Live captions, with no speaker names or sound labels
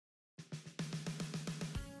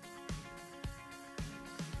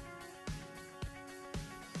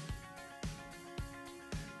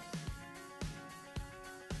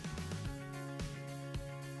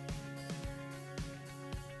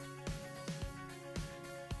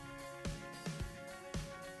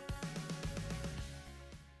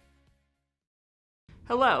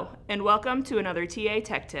Hello, and welcome to another TA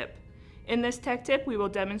Tech Tip. In this Tech Tip, we will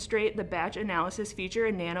demonstrate the batch analysis feature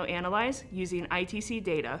in NanoAnalyze using ITC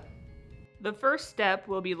data. The first step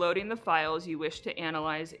will be loading the files you wish to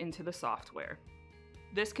analyze into the software.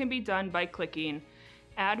 This can be done by clicking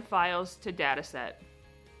Add Files to Dataset.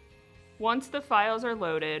 Once the files are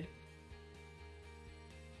loaded,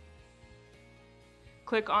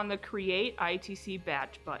 click on the Create ITC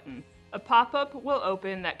Batch button. A pop-up will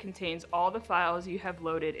open that contains all the files you have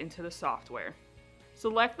loaded into the software.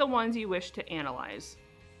 Select the ones you wish to analyze.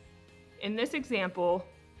 In this example,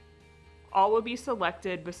 all will be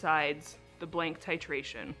selected besides the blank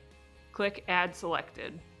titration. Click Add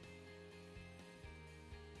Selected.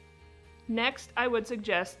 Next, I would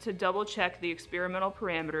suggest to double-check the experimental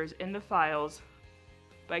parameters in the files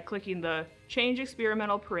by clicking the Change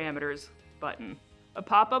Experimental Parameters button. A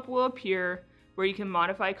pop-up will appear where you can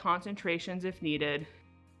modify concentrations if needed.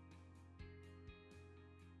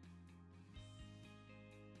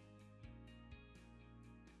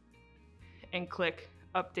 And click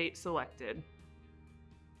Update Selected.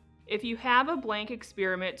 If you have a blank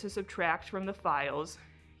experiment to subtract from the files,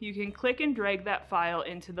 you can click and drag that file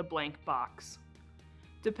into the blank box.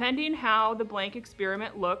 Depending how the blank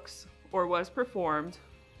experiment looks or was performed,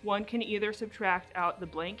 one can either subtract out the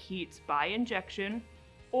blank heats by injection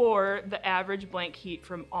or the average blank heat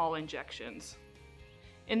from all injections.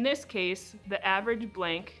 In this case, the average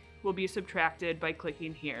blank will be subtracted by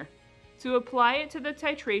clicking here. To apply it to the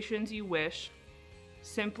titrations you wish,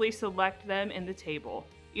 simply select them in the table,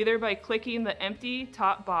 either by clicking the empty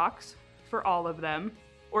top box for all of them,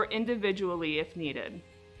 or individually if needed.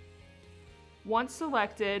 Once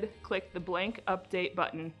selected, click the blank Update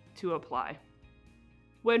button to apply.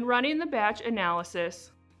 When running the batch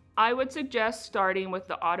analysis, I would suggest starting with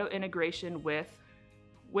the auto integration with,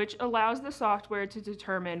 which allows the software to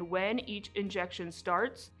determine when each injection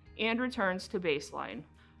starts and returns to baseline.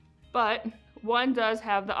 But one does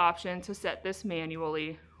have the option to set this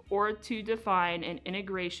manually or to define an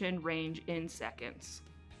integration range in seconds.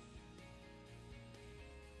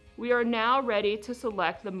 We are now ready to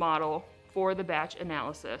select the model for the batch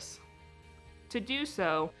analysis. To do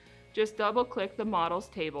so, just double-click the models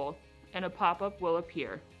table and a pop-up will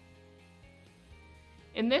appear.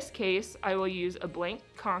 In this case, I will use a blank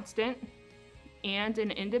constant and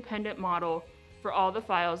an independent model for all the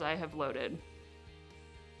files I have loaded.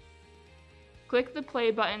 Click the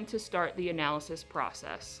play button to start the analysis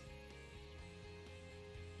process.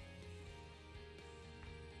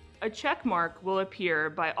 A check mark will appear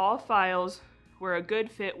by all files where a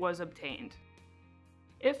good fit was obtained.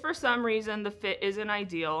 If for some reason the fit isn't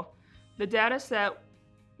ideal, the dataset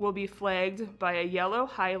will be flagged by a yellow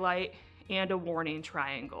highlight and a warning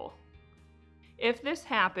triangle. If this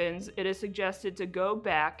happens, it is suggested to go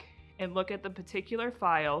back and look at the particular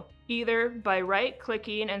file, either by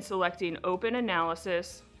right-clicking and selecting Open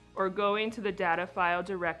Analysis, or going to the data file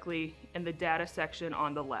directly in the data section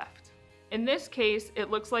on the left. In this case, it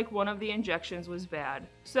looks like one of the injections was bad.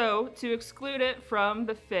 So, to exclude it from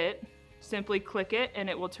the fit, simply click it and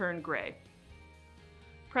it will turn gray.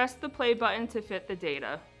 Press the play button to fit the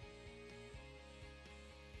data.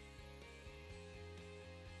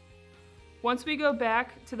 Once we go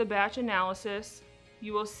back to the batch analysis,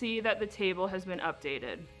 you will see that the table has been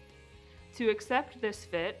updated. To accept this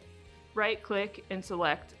fit, right-click and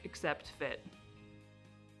select Accept Fit.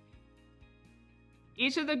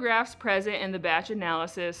 Each of the graphs present in the batch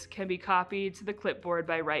analysis can be copied to the clipboard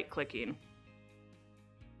by right-clicking.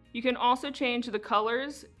 You can also change the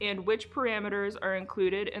colors and which parameters are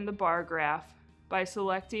included in the bar graph by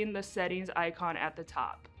selecting the settings icon at the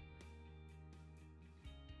top.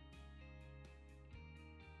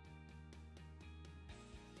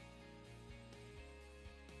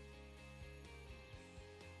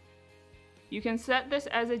 You can set this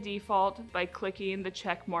as a default by clicking the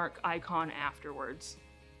check mark icon afterwards.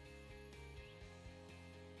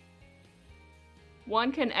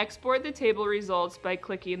 One can export the table results by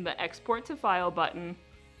clicking the Export to File button,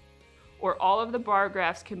 or all of the bar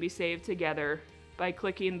graphs can be saved together by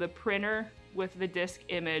clicking the printer with the disk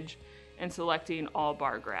image and selecting all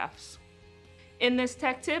bar graphs. In this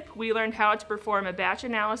tech tip, we learned how to perform a batch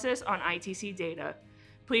analysis on ITC data.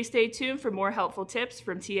 Please stay tuned for more helpful tips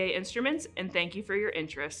from TA Instruments, and thank you for your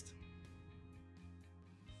interest.